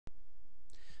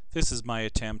This is my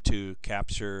attempt to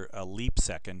capture a leap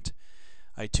second.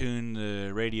 I tuned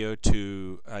the radio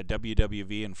to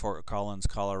WWV in Fort Collins,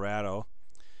 Colorado,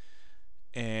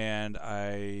 and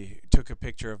I took a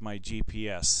picture of my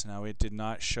GPS. Now it did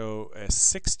not show a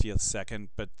 60th second,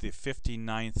 but the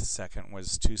 59th second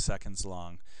was 2 seconds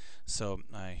long. So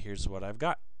here's what I've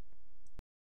got.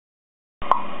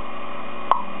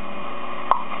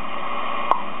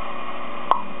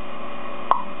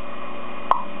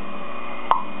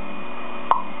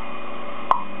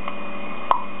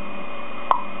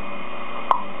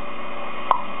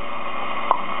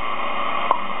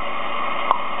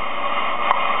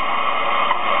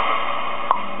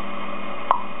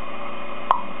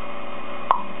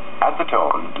 At the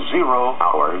tone, 0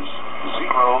 hours,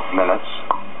 0 minutes,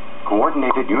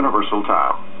 Coordinated Universal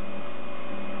Time.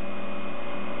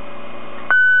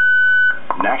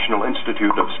 National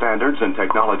Institute of Standards and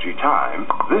Technology Time.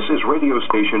 This is radio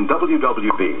station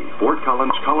WWV, Fort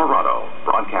Collins, Colorado,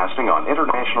 broadcasting on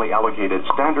internationally allocated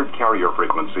standard carrier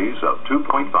frequencies of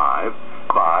 2.5, 5,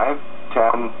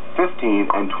 10,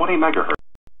 15, and 20 megahertz.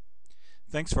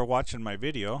 Thanks for watching my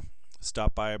video.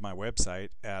 Stop by my website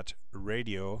at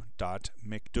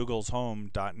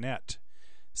radio.mcdougalshome.net.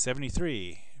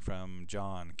 73 from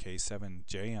John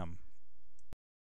K7JM.